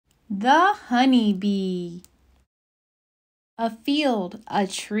The honeybee. A field, a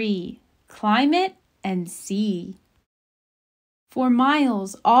tree, climb it and see. For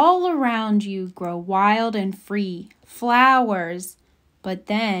miles all around you grow wild and free flowers. But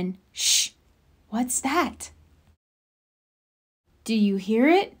then, shh, what's that? Do you hear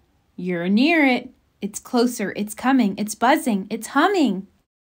it? You're near it. It's closer, it's coming, it's buzzing, it's humming.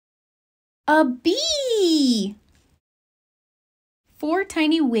 A bee! 4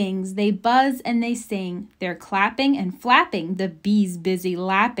 tiny wings, they buzz and they sing. They're clapping and flapping, the bee's busy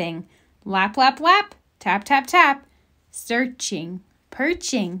lapping. Lap, lap, lap, tap, tap, tap. Searching,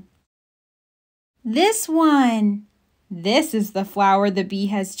 perching. This one! This is the flower the bee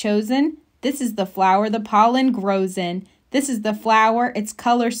has chosen. This is the flower the pollen grows in. This is the flower, its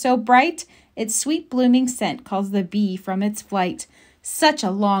color so bright. Its sweet blooming scent calls the bee from its flight. Such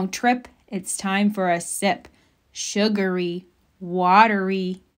a long trip, it's time for a sip. Sugary,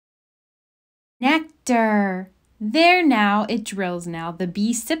 watery. Nectar. There now, it drills now. The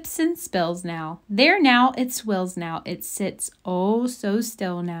bee sips and spills now. There now, it swills now. It sits oh so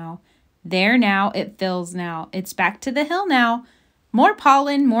still now. There now, it fills now. It's back to the hill now. More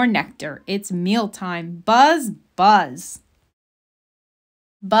pollen, more nectar. It's mealtime. Buzz, buzz.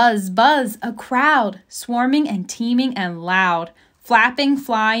 Buzz, buzz, a crowd, swarming and teeming and loud. Flapping,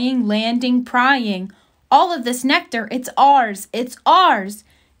 flying, landing, prying. All of this nectar, it's ours, it's ours.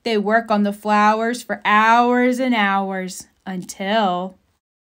 They work on the flowers for hours and hours until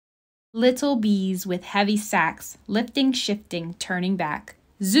little bees with heavy sacks, lifting, shifting, turning back.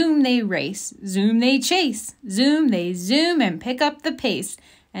 Zoom they race, zoom they chase, zoom they zoom and pick up the pace.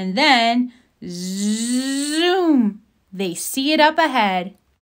 And then, zoom, they see it up ahead.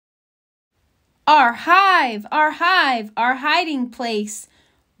 Our hive, our hiding place.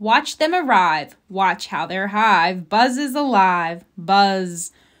 Watch them arrive, watch how their hive buzzes alive.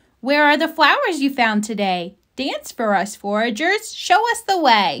 Buzz. Where are the flowers you found today? Dance for us, foragers, show us the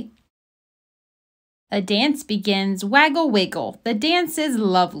way. A dance begins, waggle, wiggle. The dance is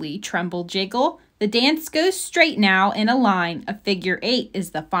lovely, tremble, jiggle. The dance goes straight now in a line. A figure 8 is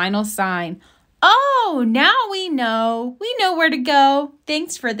the final sign. Oh, now we know where to go.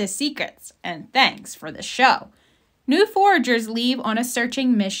 Thanks for the secrets, and thanks for the show. New foragers leave on a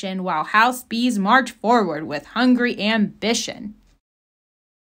searching mission while house bees march forward with hungry ambition.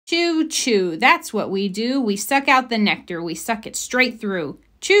 Choo, choo, that's what we do. We suck out the nectar, we suck it straight through.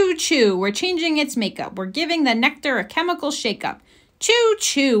 Choo, choo, we're changing its makeup. We're giving the nectar a chemical shakeup. Choo,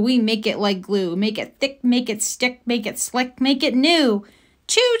 choo, we make it like glue. Make it thick, make it stick, make it slick, make it new.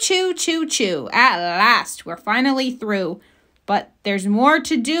 Choo, choo, choo, choo. At last, we're finally through. But there's more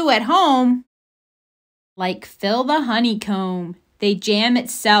to do at home. Like fill the honeycomb. They jam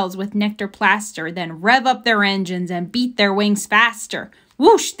its cells with nectar plaster, then rev up their engines and beat their wings faster.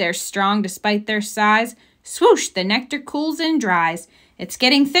 Whoosh, they're strong despite their size. Swoosh, the nectar cools and dries. It's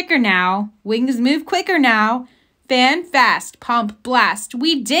getting thicker now. Wings move quicker now. Fan fast, pump, blast.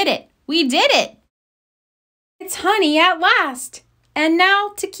 We did it! We did it! It's honey at last! And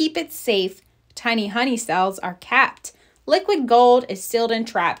now, to keep it safe, tiny honey cells are capped. Liquid gold is sealed and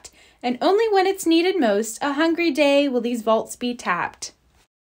trapped. And only when it's needed most, a hungry day, will these vaults be tapped.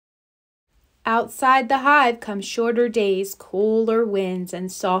 Outside the hive come shorter days, cooler winds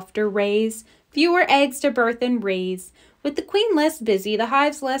and softer rays, fewer eggs to birth and raise. With the queen less busy, the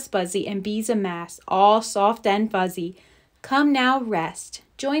hive's less buzzy, and bees amass, all soft and fuzzy. Come now rest,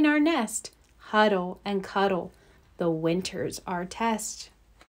 join our nest, huddle and cuddle, the winter's our test.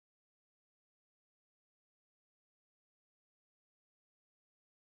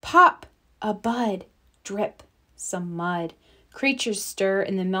 Pop, a bud, drip, some mud. Creatures stir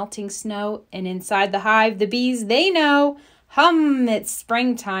in the melting snow, and inside the hive the bees, they know. Hum, it's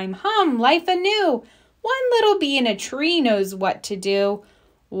springtime, hum, life anew. One little bee in a tree knows what to do.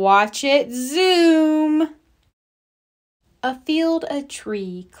 Watch it zoom. A field, a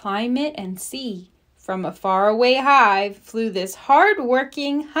tree, climb it and see. From a faraway hive flew this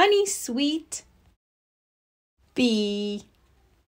hard-working, honey-sweet bee.